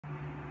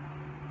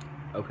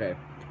Okay,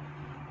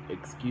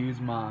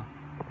 excuse my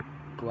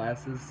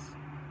glasses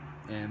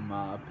and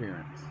my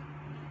appearance,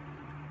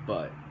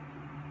 but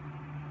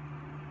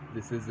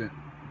this isn't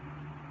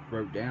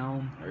wrote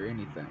down or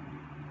anything.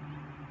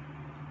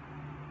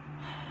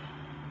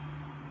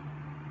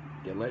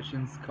 The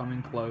election's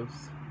coming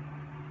close.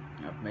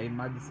 I've made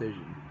my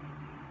decision.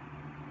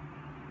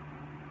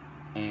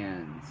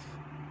 And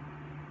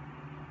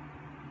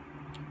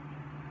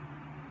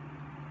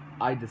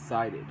I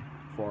decided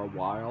for a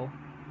while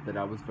that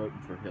I was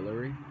voting for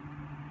Hillary.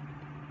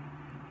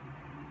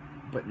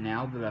 But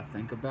now that I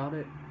think about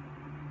it,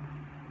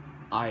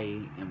 I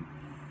am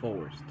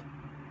forced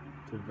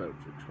to vote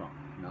for Trump.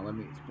 Now let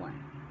me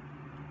explain.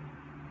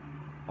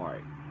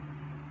 Alright,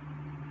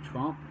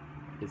 Trump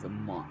is a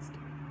monster.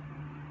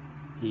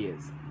 He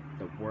is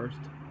the worst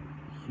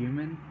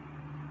human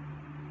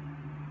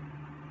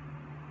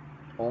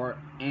or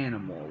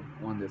animal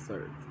on this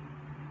earth.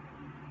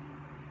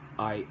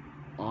 I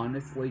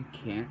honestly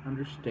can't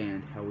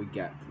understand how we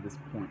got to this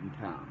point in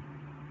time.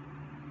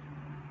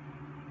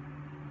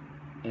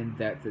 And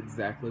that's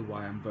exactly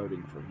why I'm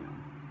voting for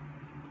him.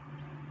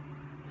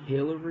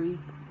 Hillary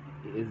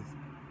is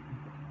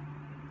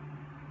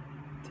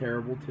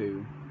terrible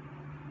too,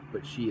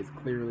 but she is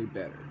clearly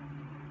better.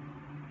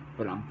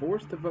 But I'm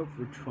forced to vote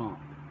for Trump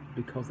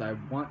because I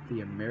want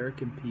the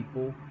American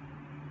people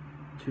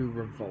to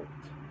revolt.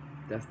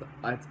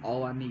 That's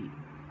all I need.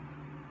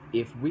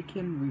 If we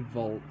can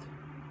revolt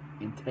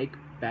and take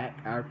back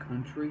our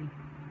country,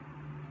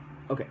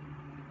 okay.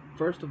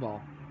 First of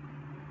all,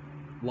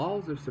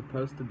 laws are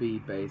supposed to be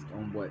based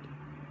on what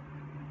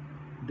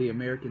the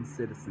American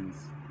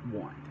citizens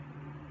want.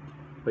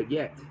 But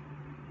yet,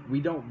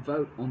 we don't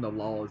vote on the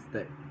laws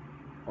that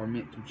are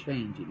meant to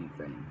change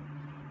anything.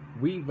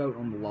 We vote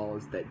on the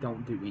laws that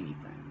don't do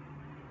anything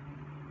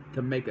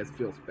to make us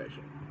feel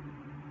special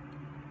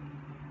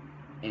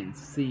and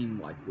seem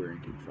like we're in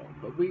control.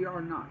 But we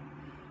are not.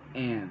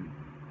 And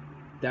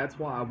that's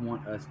why I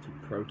want us to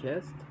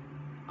protest.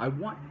 I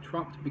want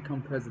Trump to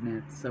become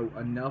president so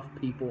enough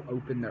people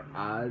open their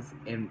eyes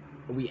and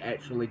we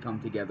actually come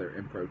together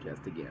and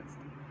protest against.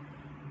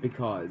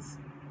 Because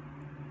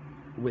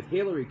with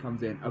Hillary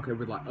comes in, okay,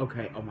 we're like,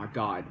 okay, oh my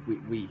God,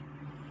 we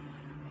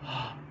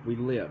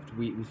lived,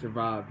 we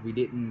survived, we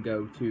didn't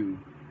go to,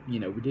 we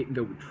didn't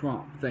go with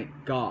Trump, thank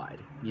God,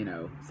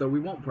 so we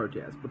won't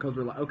protest because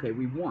we're like, okay,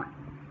 we won.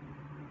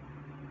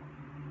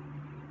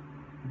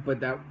 But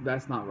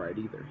that's not right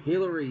either.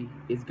 Hillary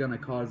is gonna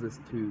cause us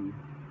to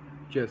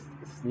just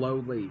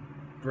slowly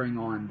bring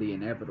on the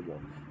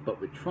inevitable. But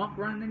with Trump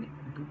going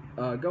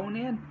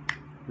in,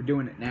 we're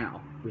doing it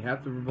now. We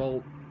have to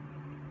revolt,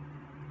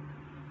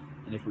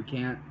 and if we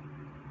can't,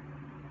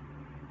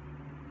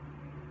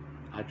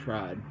 I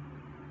tried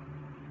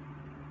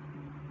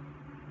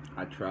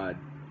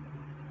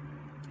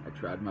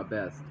my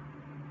best.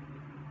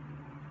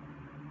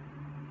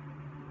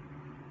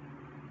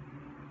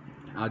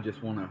 I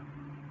just want to,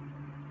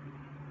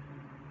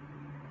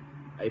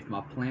 if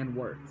my plan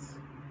works,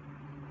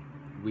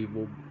 we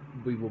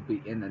will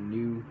be in a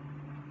new,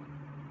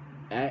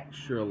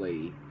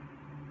 actually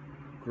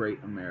great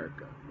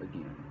America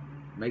again.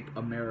 Make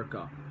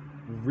America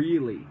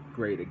really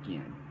great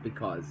again.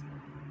 Because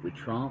with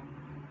Trump,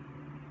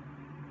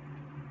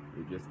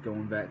 we're just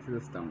going back to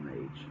the Stone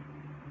Age,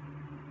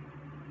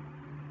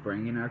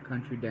 bringing our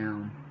country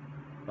down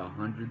by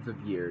hundreds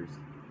of years,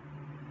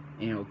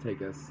 and it'll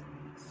take us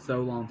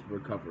so long to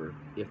recover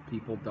if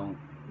people don't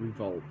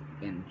revolt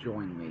and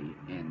join me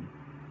and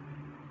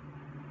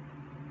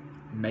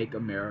make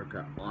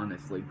America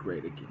honestly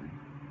great again.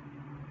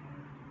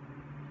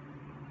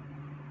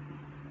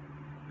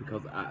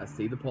 Because I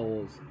see the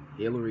polls,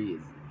 Hillary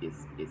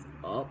is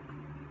up.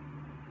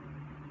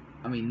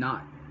 I mean,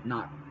 not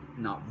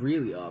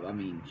really up. I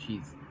mean,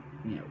 she's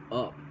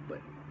up,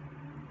 but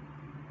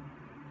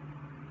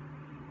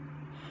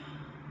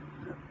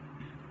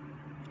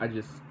I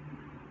just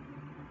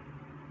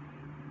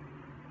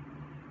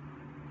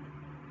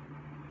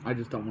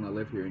don't want to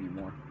live here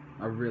anymore.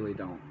 I really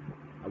don't.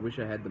 I wish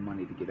I had the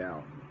money to get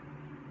out.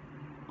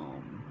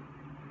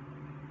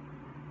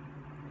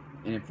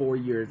 And in 4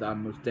 years, I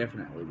most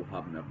definitely will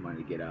have enough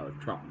money to get out if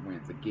Trump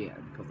wins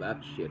again, because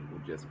that shit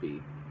will just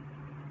be,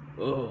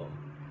 ugh.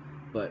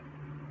 But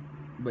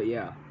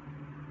yeah,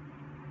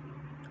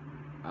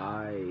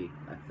 I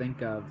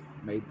think I've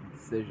made the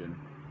decision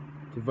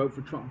to vote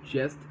for Trump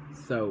just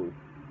so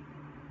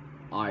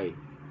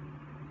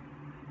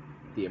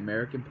the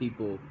American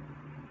people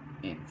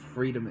and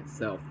freedom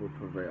itself will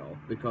prevail,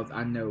 because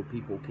I know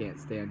people can't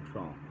stand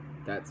Trump.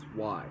 That's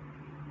why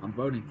I'm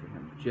voting for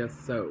him,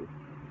 just so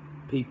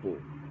people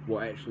will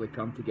actually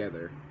come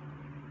together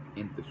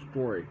and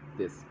destroy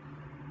this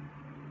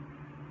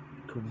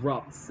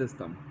corrupt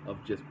system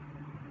of just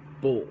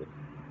bull.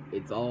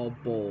 It's all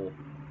bull,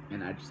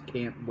 and I just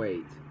can't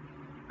wait.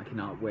 I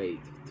cannot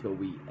wait till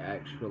we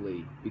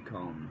actually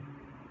become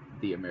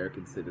the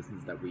American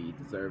citizens that we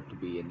deserve to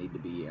be and need to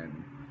be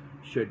and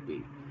should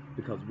be,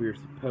 because we're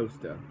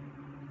supposed to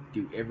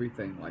do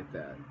everything like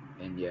that,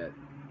 and yet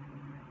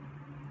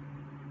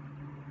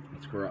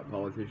corrupt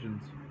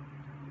politicians,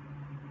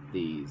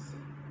 these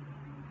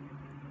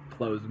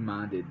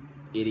closed-minded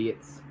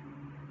idiots.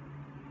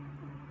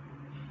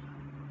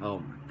 Oh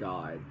my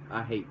God,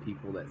 I hate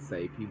people that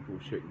say people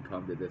shouldn't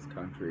come to this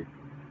country.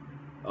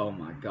 Oh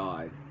my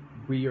God,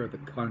 we are the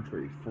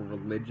country for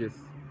religious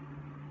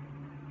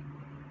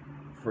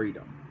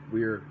freedom.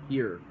 We're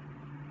here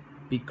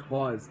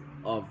because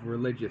of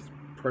religious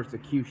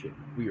persecution.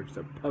 We are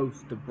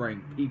supposed to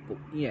bring people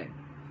in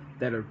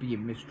that are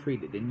being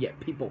mistreated, and yet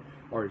people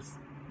are.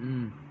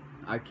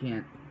 I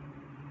can't.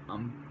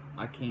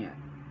 I can't.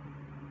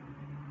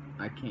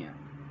 I can't.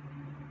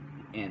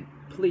 And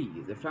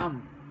please, if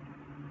I'm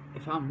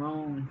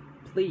wrong,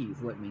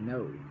 please let me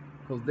know,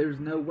 because there's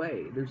no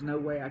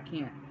way I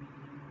can't.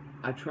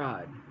 I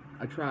tried.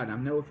 I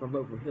know if I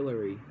vote for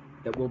Hillary,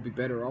 that we'll be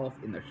better off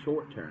in the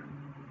short term,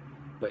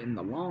 but in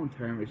the long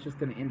term, it's just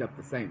going to end up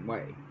the same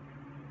way.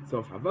 So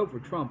if I vote for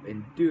Trump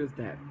and do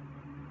that,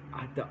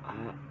 I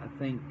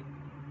think,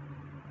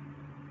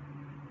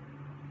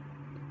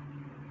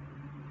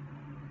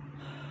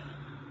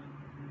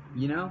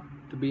 you know,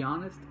 to be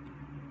honest,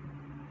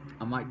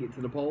 I might get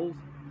to the polls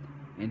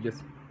and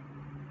just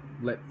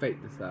let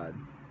fate decide.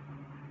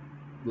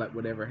 Let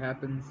whatever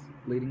happens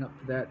leading up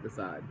to that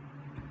decide.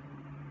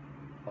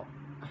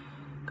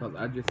 Because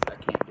I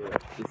can't do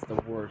it. It's the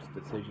worst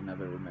decision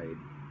I've ever made.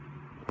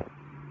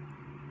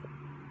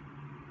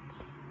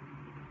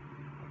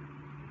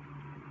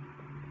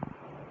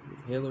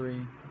 With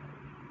Hillary,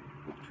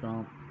 with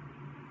Trump,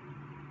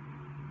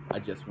 I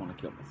just want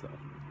to kill myself.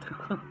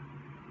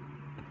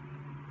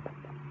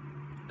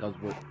 Because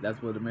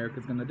that's what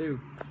America's going to do.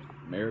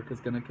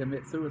 America's going to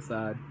commit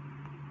suicide.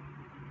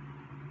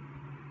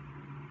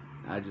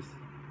 I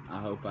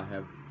hope I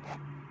have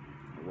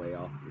a way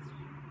off this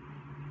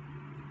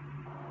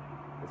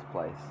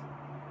place,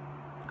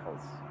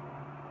 because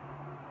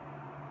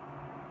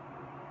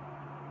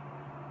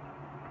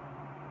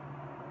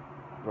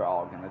we're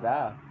all gonna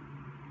die.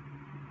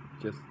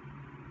 Just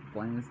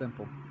plain and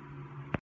simple.